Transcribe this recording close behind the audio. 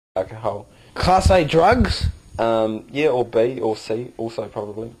alcohol. Class A drugs? Yeah, or B, or C, also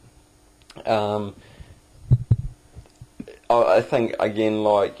probably. I think, again,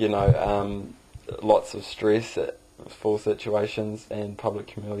 like, lots of stress, full situations, and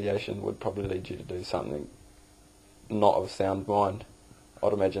public humiliation would probably lead you to do something not of sound mind,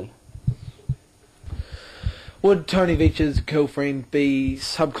 I'd imagine. Would Tony Veitch's girlfriend be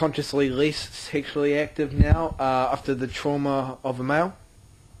subconsciously less sexually active now after the trauma of a male?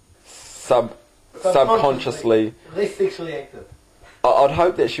 Subconsciously. Less sexually active. I'd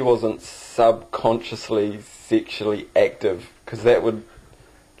hope that she wasn't subconsciously sexually active, because that would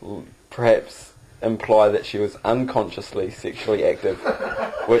perhaps imply that she was unconsciously sexually active,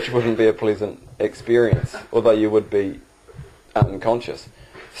 which wouldn't be a pleasant experience, although you would be unconscious.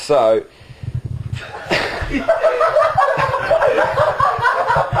 So,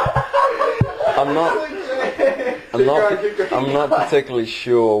 I'm not particularly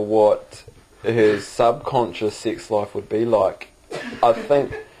sure what her subconscious sex life would be like. I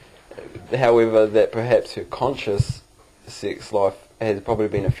think, however, that perhaps her conscious sex life has probably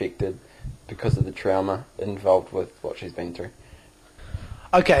been affected because of the trauma involved with what she's been through.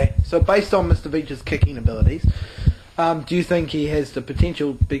 Okay, so based on Mr. Veitch's kicking abilities, do you think he has the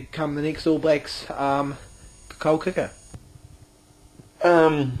potential to become the next All Blacks goal kicker?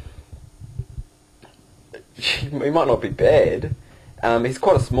 He might not be bad. He's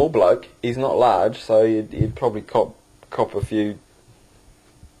quite a small bloke. He's not large, so he'd probably cop a few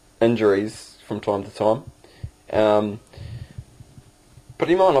injuries from time to time. But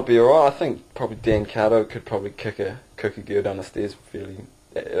he might not be alright. I think probably Dan Carter could probably kick a girl down the stairs fairly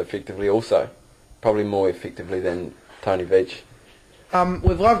effectively also. Probably more effectively than Tony Veitch.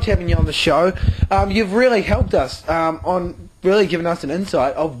 We've loved having you on the show. You've really helped us on really giving us an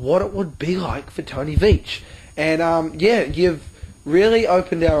insight of what it would be like for Tony Veitch. And you've really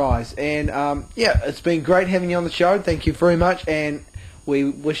opened our eyes. And it's been great having you on the show. Thank you very much. And we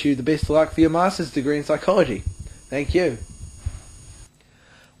wish you the best of luck for your master's degree in psychology. Thank you.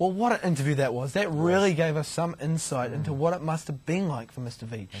 Well, what an interview that was. That really gave us some insight into what it must have been like for Mr.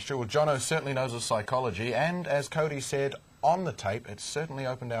 Veitch. Sure, well, Jono certainly knows his psychology, and as Cody said on the tape, it certainly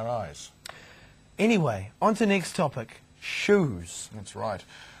opened our eyes. Anyway, on to the next topic, shoes. That's right.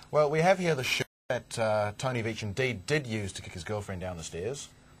 Well, we have here the shoe that Tony Veitch indeed did use to kick his girlfriend down the stairs.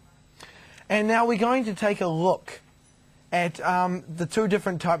 And now we're going to take a look at the two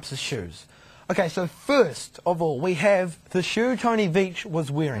different types of shoes. Okay, so first of all, we have the shoe Tony Veitch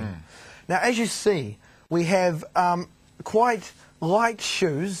was wearing. Now, as you see, we have quite light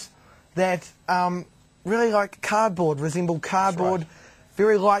shoes that really like cardboard, resemble cardboard,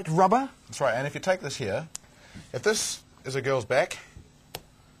 very light rubber. That's right, and if you take this here, if this is a girl's back,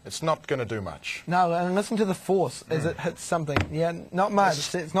 it's not going to do much. No, and listen to the force as it hits something. Yeah, not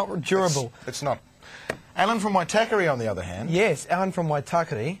much. It's not durable. It's not. Alan from Waitakere, on the other hand. Yes, Alan from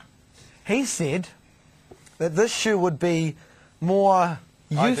Waitakere. He said that this shoe would be more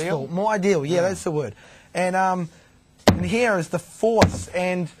useful, more ideal. Yeah, that's the word. And here is the force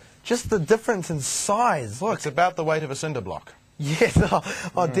and just the difference in size. Look, it's about the weight of a cinder block. Yes,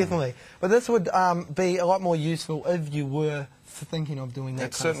 definitely. But this would be a lot more useful if you were thinking of doing that.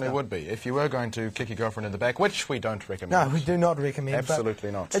 It certainly would be if you were going to kick your girlfriend in the back, which we don't recommend. No, we do not recommend. Absolutely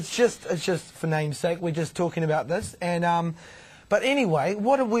not. It's just for name's sake. We're just talking about this, and but anyway,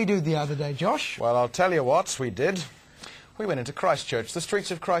 what did we do the other day, Josh? Well, I'll tell you what we did. We went into Christchurch, the streets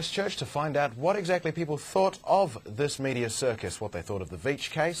of Christchurch, to find out what exactly people thought of this media circus, what they thought of the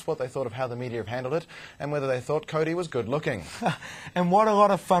Veitch case, what they thought of how the media have handled it, and whether they thought Cody was good looking. And what a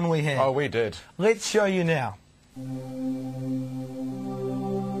lot of fun we had. Oh, we did. Let's show you now.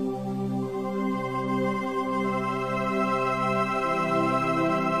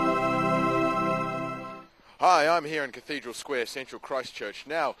 Hi, I'm here in Cathedral Square, Central Christchurch.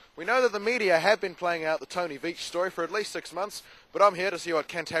 Now, we know that the media have been playing out the Tony Veitch story for at least 6 months, but I'm here to see what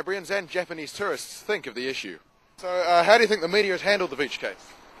Cantabrians and Japanese tourists think of the issue. So, how do you think the media has handled the Veitch case?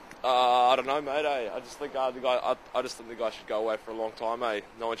 I don't know, mate. I just think the guy should go away for a long time.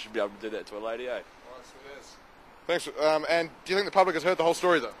 No one should be able to do that to a lady. Right, so it is. Thanks. And do you think the public has heard the whole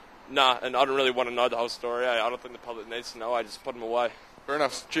story, though? Nah, and I don't really want to know the whole story. I don't think the public needs to know. I just put them away. Fair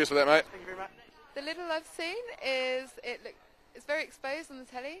enough. Cheers for that, mate. Thank you very much. The little I've seen is it's very exposed on the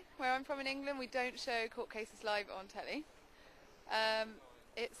telly. Where I'm from in England, we don't show court cases live on telly.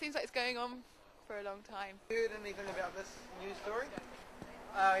 It seems like it's going on for a long time. You heard anything about this news story?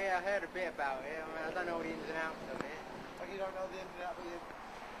 Oh yeah, I heard a bit about it. I don't know the ins and outs of it. Like you don't know the ins and outs of it.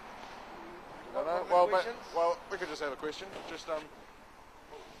 Well, we could just have a question. Just car.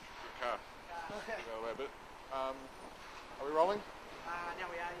 Go away a bit. Are we rolling?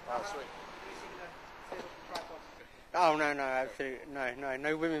 Oh, sweet. Oh no, absolutely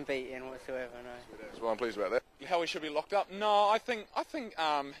no women beating whatsoever. No. Well, I'm pleased about that. How he should be locked up? No, I think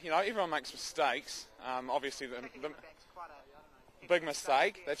you know, everyone makes mistakes. Obviously, the big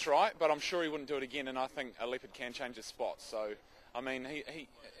mistake. That's right. But I'm sure he wouldn't do it again. And I think a leopard can change his spots. So, I mean, he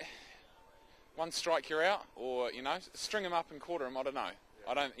one strike you're out, or you know, string him up and quarter him. I don't know.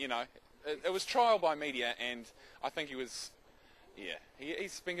 I don't. You know, it was trial by media, and I think he was. Yeah,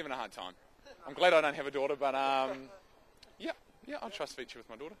 he's been given a hard time. I'm glad I don't have a daughter, but yeah, I'll trust Veitch with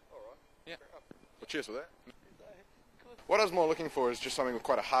my daughter. All right. Yeah. Well, cheers for that. What I was more looking for is just something with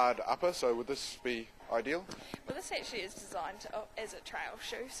quite a hard upper, so would this be ideal? Well, this actually is designed as a trail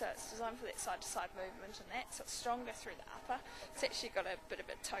shoe, so it's designed for that side-to-side movement and that, so it's stronger through the upper. It's actually got a bit of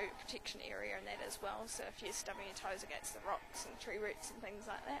a toe protection area in that as well, so if you're stubbing your toes against the rocks and tree roots and things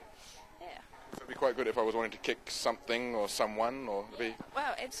like that, yeah. So it'd be quite good if I was wanting to kick something or someone, or be...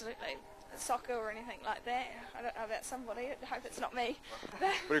 Well, absolutely. Soccer or anything like that. I don't know about somebody, I hope it's not me.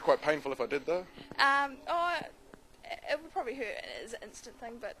 Would it be quite painful if I did, though? It would probably hurt as an instant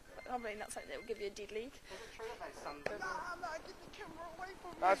thing, but probably not something that will give you a dead leg.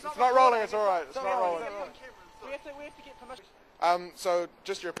 It's not rolling, it's alright, it's not rolling. We have to get permission. So,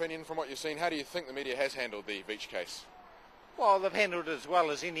 just your opinion from what you've seen, how do you think the media has handled the Veitch case? Well, they've handled it as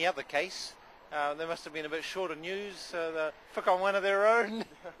well as any other case. There must have been a bit short of news, they took on one of their own,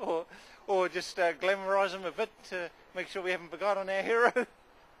 or just glamorise them a bit to make sure we haven't forgotten our hero. Fair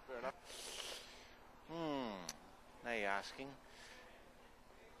enough. Now you're asking.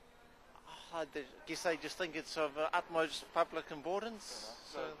 I guess they just think it's of utmost public importance.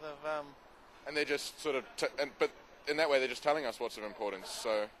 So they've... And they're just sort of... but in that way, they're just telling us what's of importance,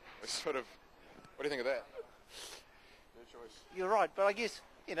 so it's sort of... What do you think of that? Their choice. You're right, but I guess...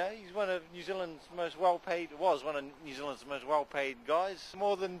 You know, he's one of New Zealand's most well-paid, was one of New Zealand's most well-paid guys,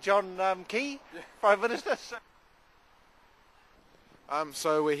 more than John Key, Prime Minister.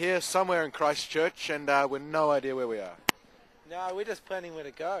 So we're here somewhere in Christchurch, and we've no idea where we are. No, we're just planning where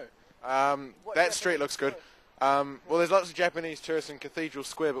to go. That street looks good. Well, there's lots of Japanese tourists in Cathedral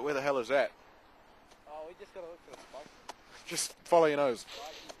Square, but where the hell is that? Oh, we just got to look for a spot. Just follow your nose.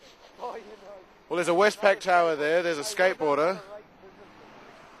 Oh, you know. Well, there's a Westpac tower there, there's a skateboarder.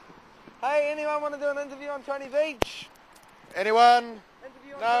 Hey, anyone want to do an interview on Tony Veitch? Anyone?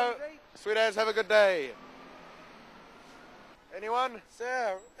 Interview on No? Tony Veitch? Sweet as, have a good day. Anyone?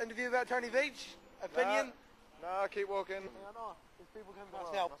 Sir, interview about Tony Veitch? Opinion? No, keep walking. No. There's people coming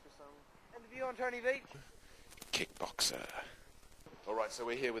past help. Interview on Tony Veitch? Kickboxer. Alright, so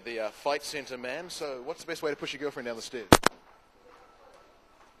we're here with the fight centre man. So what's the best way to push your girlfriend down the stairs?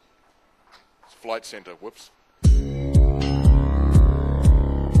 It's flight centre, whoops.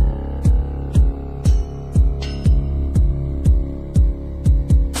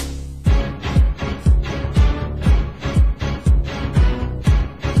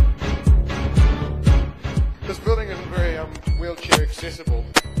 This building isn't very wheelchair accessible.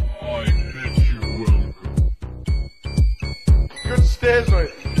 I bet you're welcome. Good stairs,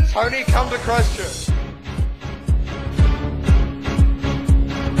 mate. Tony, come to Christchurch.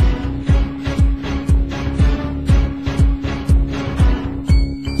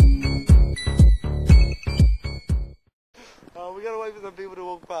 Oh, we gotta wait for some people to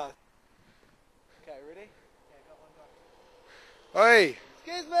walk past. Okay, ready? Hey,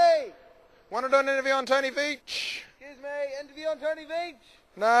 Excuse me! want to do an interview on Tony Veitch? Excuse me, interview on Tony Veitch?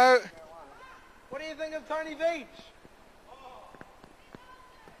 No. What do you think of Tony Veitch?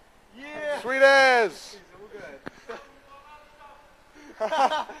 Yeah! Sweet as. None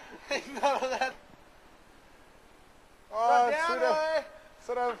of that. Oh, Down, sort of, Roy.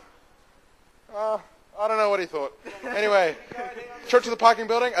 sort of. I don't know what he thought. Anyway, trip to the parking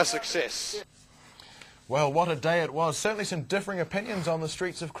building, a success. Well, what a day it was. Certainly some differing opinions on the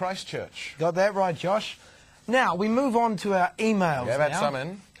streets of Christchurch. Got that right, Josh. Now, we move on to our emails Yeah, now. that's some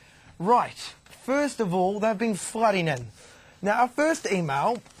in. Right. First of all, they've been flooding in. Now, our first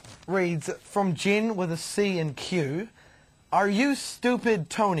email reads, from Jen with a C and Q, "Are you stupid,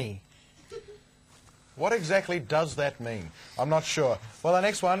 Tony?" What exactly does that mean? I'm not sure. Well, the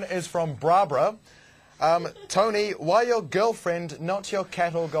next one is from Barbara. Tony, why your girlfriend, not your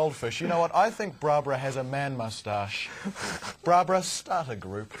cat or goldfish? You know what? I think Barbara has a man moustache. Barbara, start a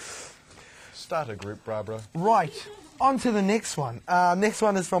group. Start a group, Barbara. Right. On to the next one. Next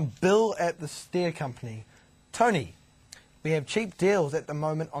one is from Bill at the Stair Company. Tony, we have cheap deals at the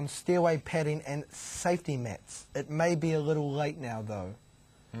moment on stairway padding and safety mats. It may be a little late now, though.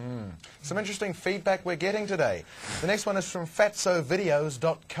 Some interesting feedback we're getting today. The next one is from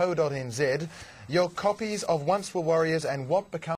fatsovideos.co.nz. Your copies of Once Were Warriors and What Becomes